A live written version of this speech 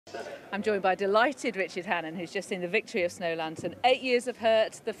I'm joined by delighted Richard Hannon, who's just seen the victory of Snow Lantern. 8 years of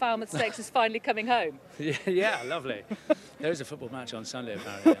hurt, the Falmouth Stakes is finally coming home. Yeah, lovely. There was a football match on Sunday,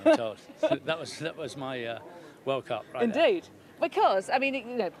 apparently, I'm told. that was my World Cup, right? Indeed. There. Because, I mean,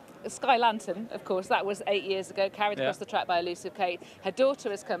 you know, Sky Lantern, of course, that was 8 years ago, carried across the track by Elusive Kate. Her daughter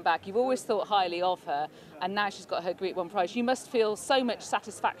has come back. You've always thought highly of her, and now she's got her Group 1 prize. You must feel so much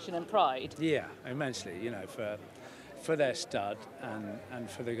satisfaction and pride. Yeah, immensely, you know, for their stud and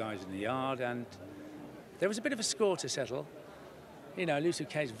for the guys in the yard. And there was a bit of a score to settle. You know, Elusive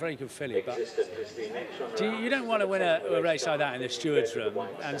Kate's a very good filly, but you don't want to win a race like that in the steward's room.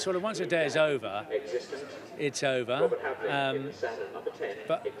 And sort of once a day is over, it's over.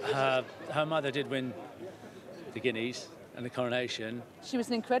 But her mother did win the Guineas and the Coronation. She was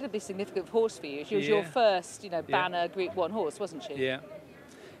an incredibly significant horse for you. She was your first, you know, banner Group 1 horse, wasn't she?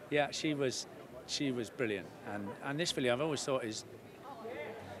 Yeah, she was brilliant. And this filly I've always thought is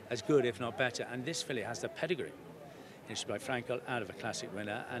as good, if not better. And this filly has the pedigree. She's by Frankel, out of a classic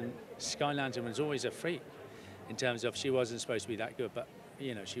winner, and Sky Lantern was always a freak in terms of she wasn't supposed to be that good, but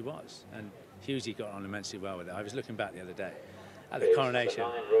you know she was, and Hughesy got on immensely well with it. I was looking back the other day at the Coronation.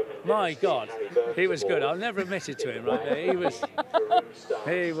 My God, he was good. I'll never admit it to him, right there. He was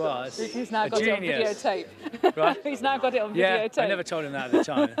He's now got genius. It on videotape. Right? He's now got it on videotape. I never told him that at the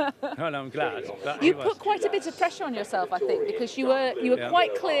time. Well, I'm glad. You put quite a bit of pressure on yourself, I think, because you were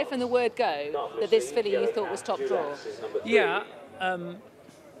quite clear from the word go that this filly you thought was top draw. Yeah.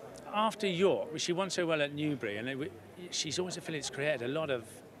 After York, she won so well at Newbury, and she's always a filly that's created a lot of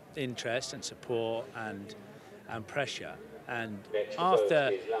interest and support and pressure. And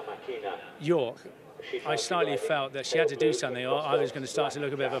after York, I slightly felt that she had to do something, or I was going to start to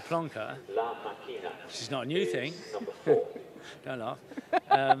look a bit of a plonker. Which is not a new thing. Don't laugh.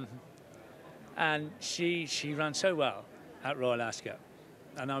 And she ran so well at Royal Ascot,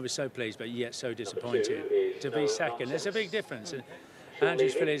 and I was so pleased, but yet so disappointed to be second. There's a big difference. And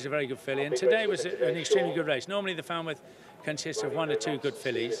Andrew's filly is a very good filly, and today was an extremely good race. Normally the Falmouth consists of 1 or 2 good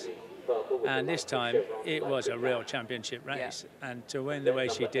fillies. And this time it was a real championship race, and to win the way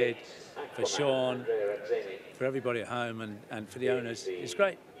she did for Sean, for everybody at home, and for the owners, it's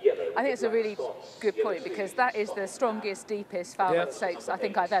great. I think it's a really good point, because that is the strongest, deepest Falmouth Stakes I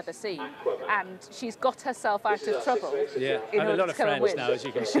think I've ever seen, and she's got herself out of trouble. Yeah, I have a lot of friends now, as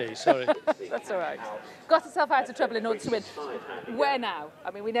you can see. Sorry. That's all right. Got herself out of trouble in order to win. Where now?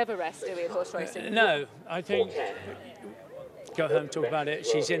 I mean, we never rest, do we, in horse racing? No, I think. Go home, talk about it.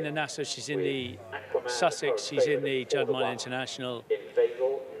 She's in the Nassau, she's in the Sussex, she's in the Juddmonte International.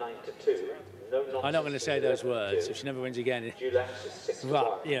 I'm not going to say those words if she never wins again.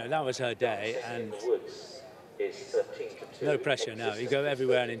 But, you know, that was her day, and no pressure now. You go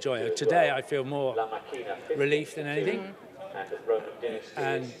everywhere and enjoy her. Today I feel more relief than anything,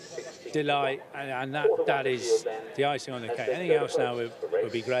 and delight, and that is the icing on the cake. Anything else now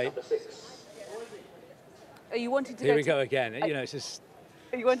would be great. Are you wanting to Here we go again. You know, it's just.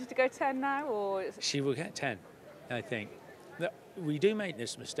 Are you wanting to go 10 now, or? She will get 10, I think. We do make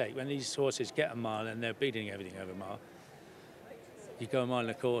this mistake when these horses get a mile and they're beating everything over a mile. You go a mile and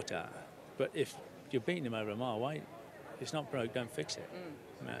a quarter, but if you're beating them over a mile, why? It's not broke. Don't fix it.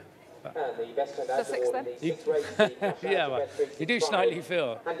 No. Sussex then? Yeah, well, you do slightly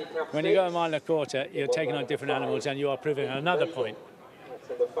feel when you go a mile and a quarter, you're taking on different animals, and you are proving another point.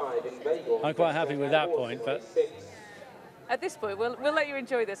 I'm quite happy with that point, but at this point, we'll let you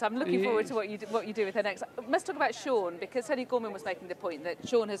enjoy this. I'm looking forward to what you do with her next. Let's talk about Sean, because Tony Gorman was making the point that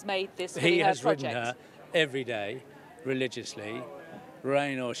Sean has made this her project. He has ridden her every day, religiously,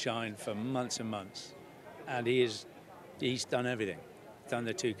 rain or shine, for months and months, and he's done everything. Done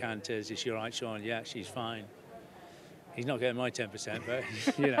the 2 canters. Is she all right, Sean? Yeah, she's fine. He's not getting my 10%, but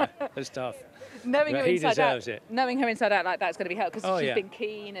you know, that's tough. Knowing her inside deserves out, it. Knowing her inside out like that's going to be helpful, because she's been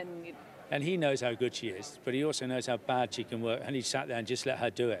keen and he knows how good she is, but he also knows how bad she can work. And he sat there and just let her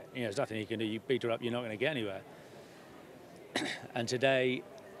do it. You know, there's nothing he can do. You beat her up, you're not going to get anywhere. And today,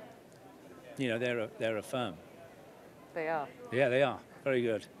 you know, they're a firm. They are. Yeah, they are. Very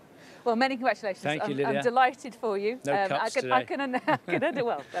good. Well, many congratulations. Thank you, Lydia. I'm delighted for you. No cups today. I can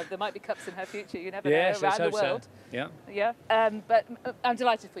well, there might be cups in her future. You never know, around the world. So. Yeah. But I'm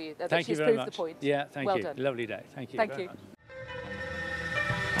delighted for you. Thank you very much. She's proved the point. Yeah, thank you. Well done. Lovely day. Thank you. Thank you.